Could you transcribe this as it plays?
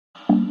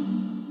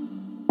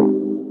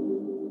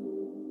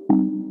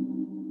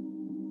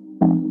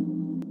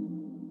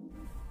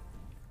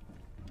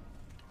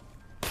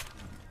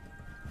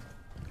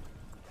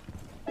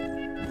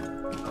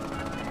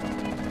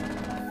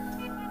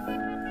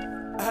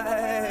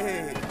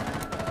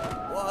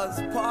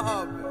What's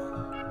poppin'?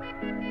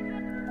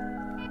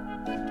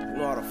 You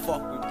know how the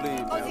fuck we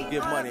bleed, man. We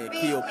get money and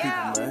kill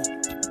people, man.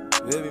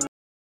 You hear me?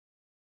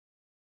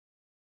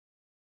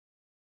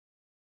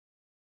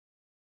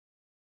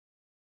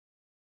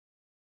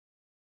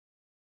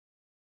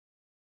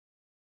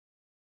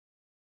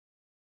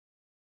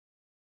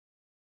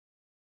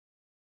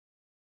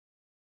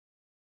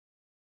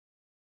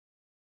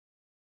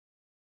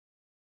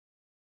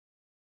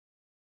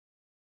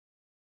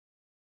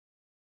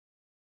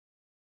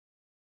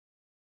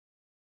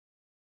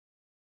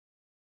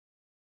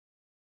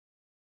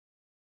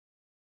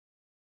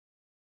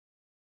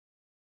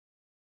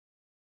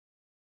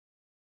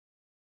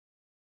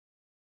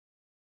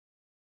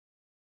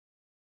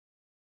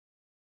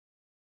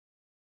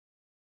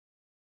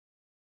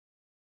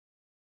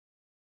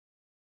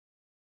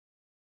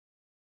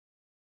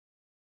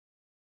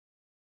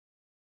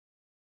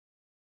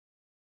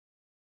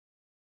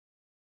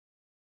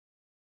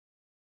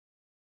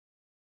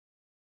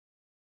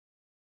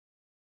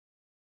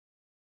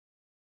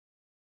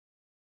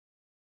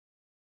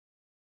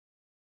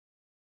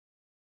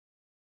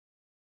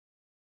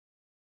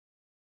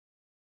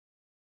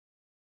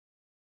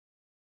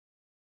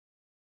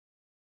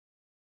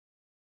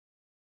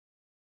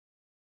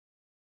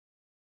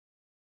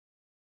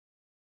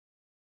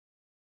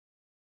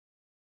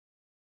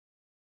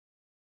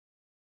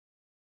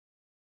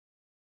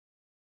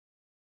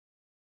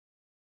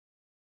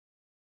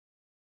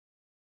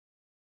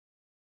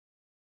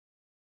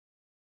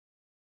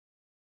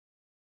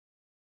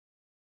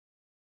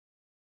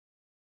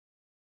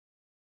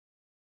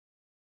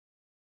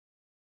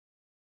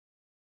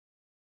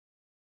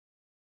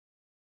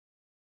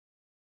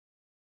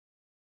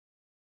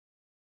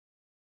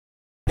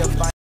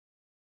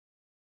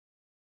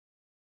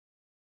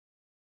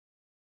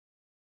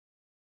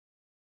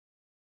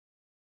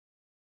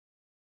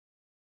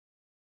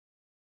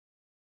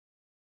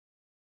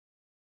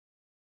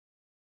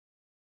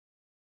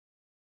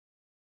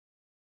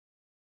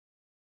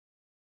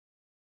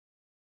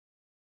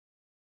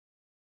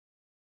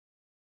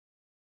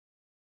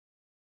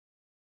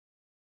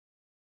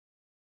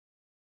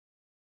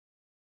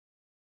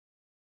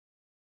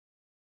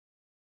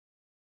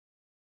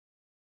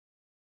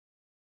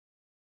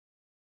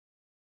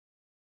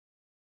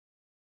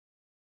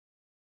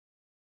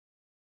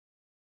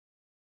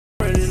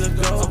 Ready to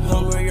go. I'm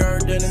hungrier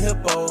than a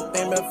hippo.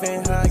 Aim at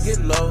fin high,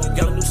 get low.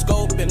 Got a new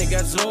scope and it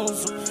got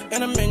zooms.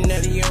 And I'm in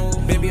that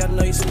young. Baby, I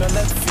know you smell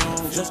that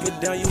fume. Just get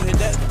down, you hit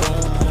that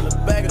boom. In the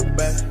back of the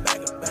back.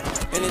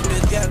 And this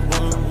bitch got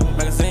room.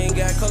 Magazine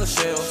got color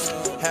shells.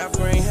 Half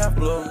green, half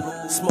blue.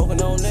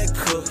 Smoking on that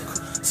cook.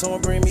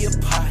 Someone bring me a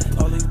pot.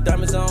 All these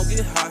diamonds, I don't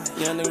get hot.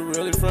 Yeah, nigga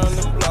really from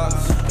them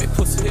blocks. Hey,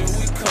 pussy, here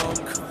we come.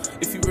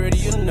 If you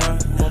ready or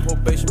not. I'm on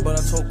probation, but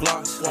I told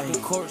Glocks.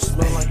 Walking court,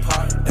 smell like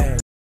pot. Ay.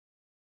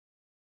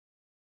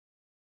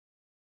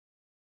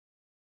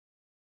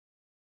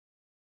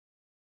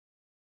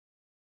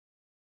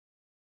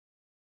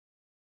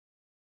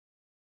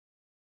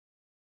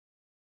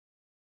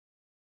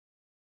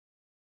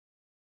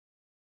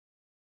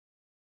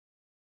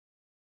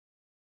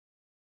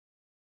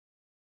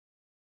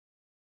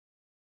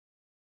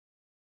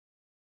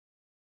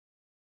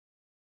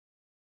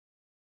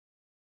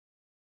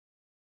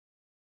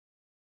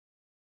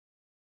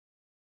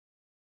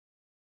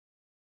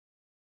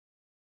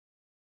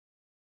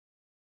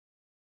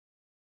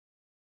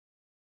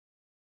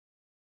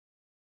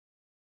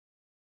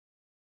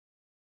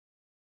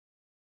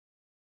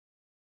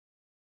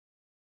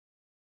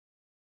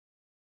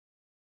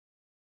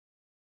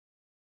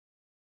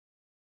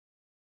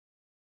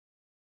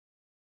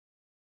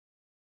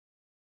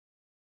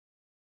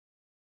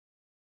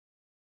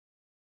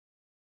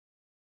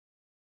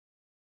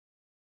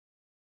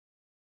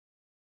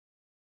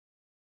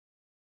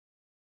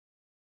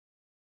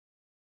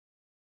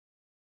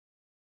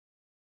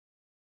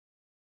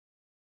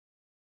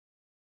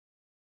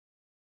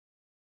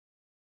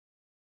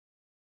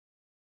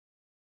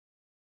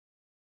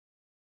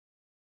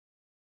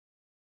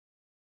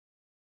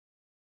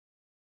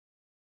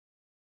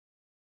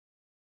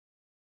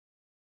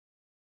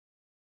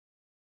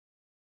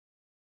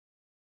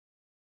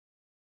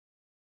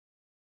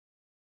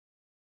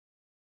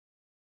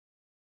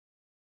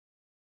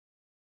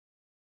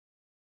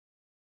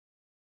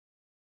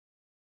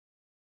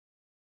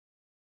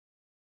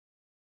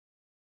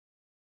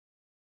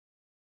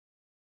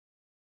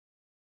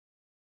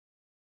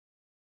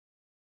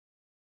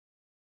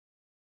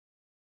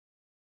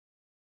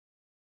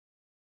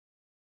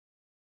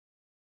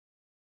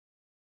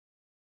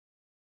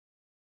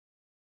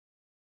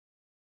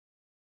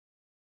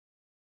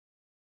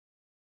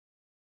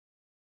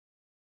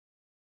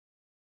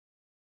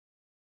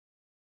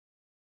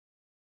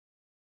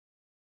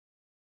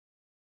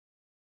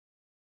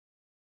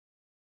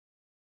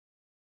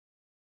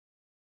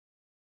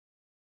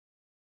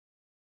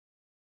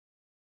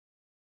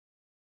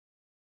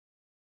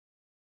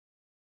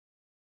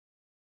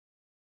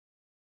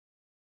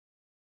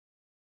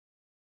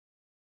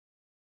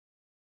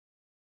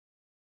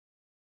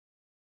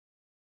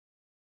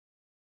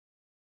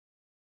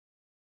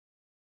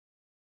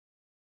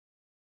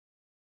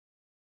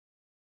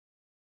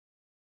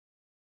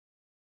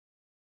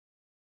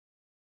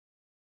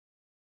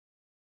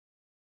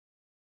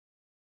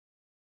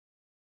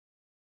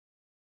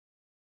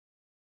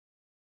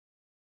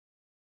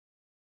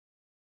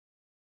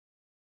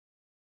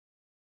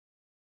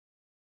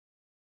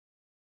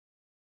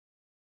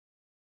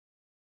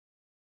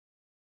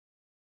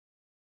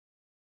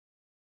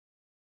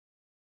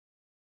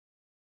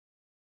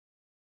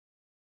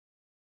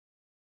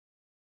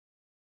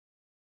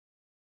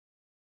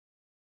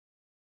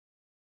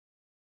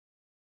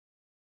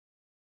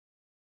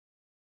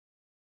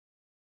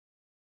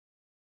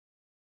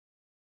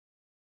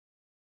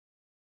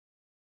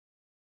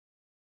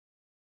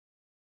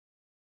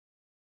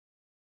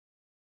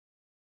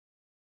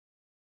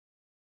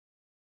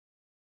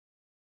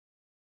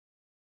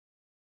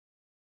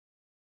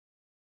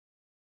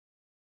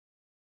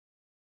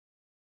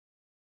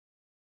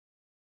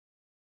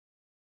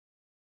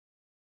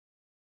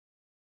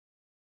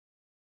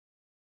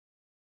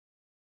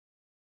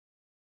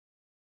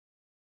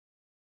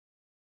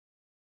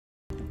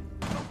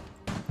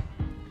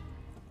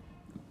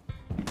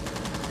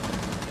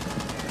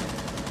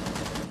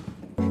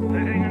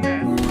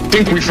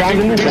 think we found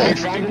a loophole.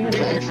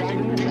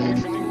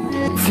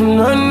 From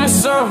nothing to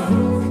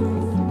something.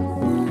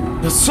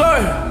 Yes,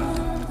 sir.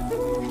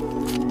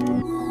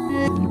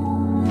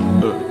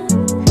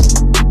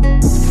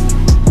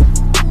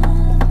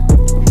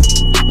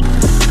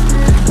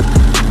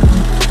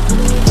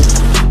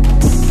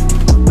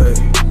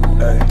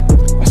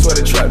 I swear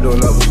the trap doing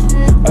numbers.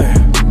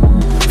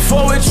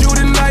 For with you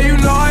tonight, you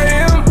know I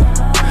am.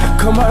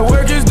 Cause my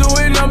work is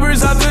doing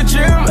numbers out the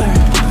gym.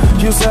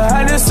 Used to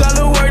have to sell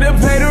the work to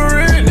pay the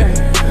rent.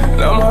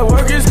 Now my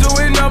work is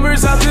doing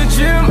numbers out the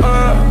gym.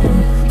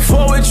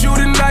 For with you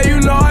tonight,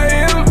 you know I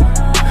am.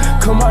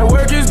 Cause my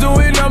work is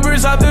doing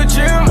numbers out the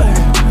gym.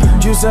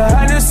 Used to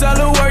have to sell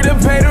the work to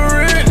pay the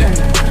rent.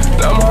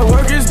 Now my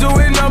work is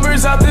doing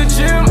numbers out the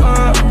gym.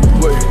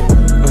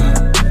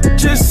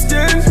 Just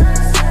in.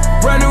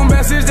 Brand new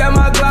message that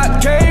my Glock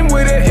came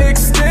with an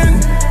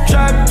extend.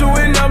 Trap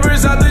doing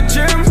numbers out the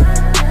gym.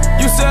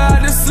 Used to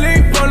have to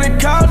sleep on the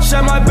couch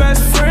at my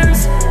best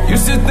friends.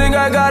 Used to think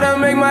I gotta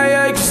make my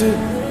exit.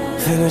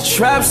 Then the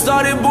trap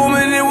started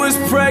booming, it was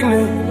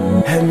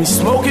pregnant. Had me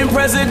smoking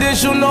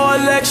presidential, no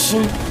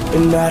election.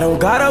 And I don't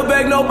gotta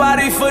beg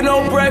nobody for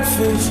no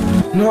breakfast.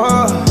 No,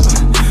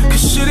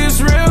 cause shit is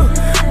real.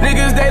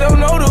 Niggas, they don't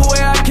know the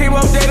way I came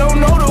up, they don't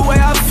know the way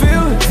I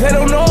feel. They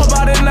don't know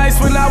about the nights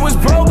when I was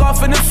broke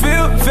off in the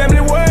field.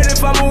 Family worried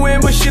if I'ma win,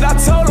 but shit, I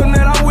told them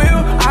that I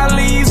will. I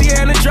only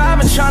easy-handed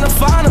driving, trying to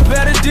find a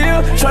better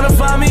deal. Trying to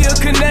find me a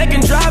connect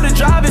and drive it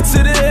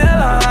to the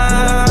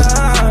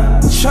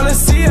airline. Trying to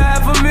see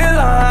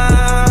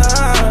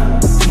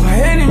 $500,000. My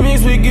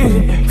enemies, we get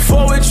it.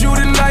 For with you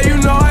tonight, you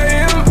know I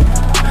am.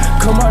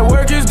 Cause my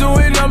work is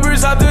doing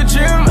numbers out the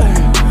gym.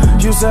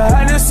 Used to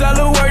have to sell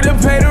the work to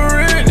pay the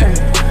rent.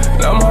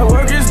 Now my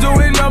work is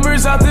doing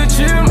numbers out the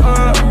gym.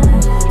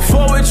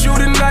 For with you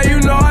tonight, you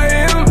know I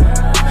am.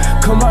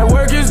 Cause my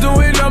work is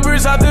doing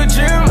numbers out the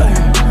gym.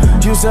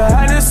 Used to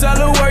have to sell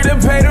the work to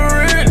pay the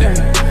rent.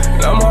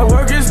 Now my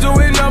work is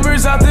doing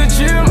numbers out the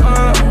gym.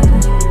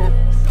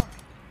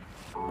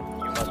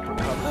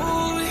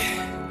 Ooh,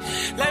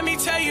 let me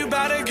tell you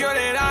about a girl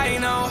that I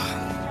know.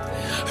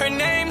 Her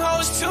name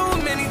holds too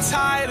many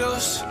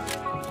titles.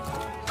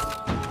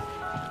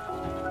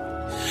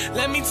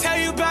 Let me tell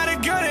you about a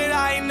girl that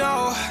I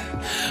know.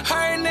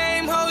 Her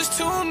name holds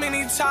too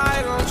many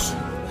titles.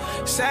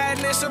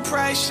 Sadness,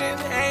 depression,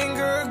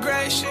 anger,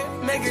 aggression,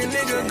 make a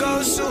nigga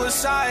go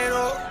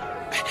suicidal.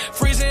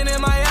 Freezing in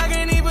my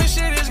agony, but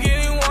shit is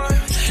getting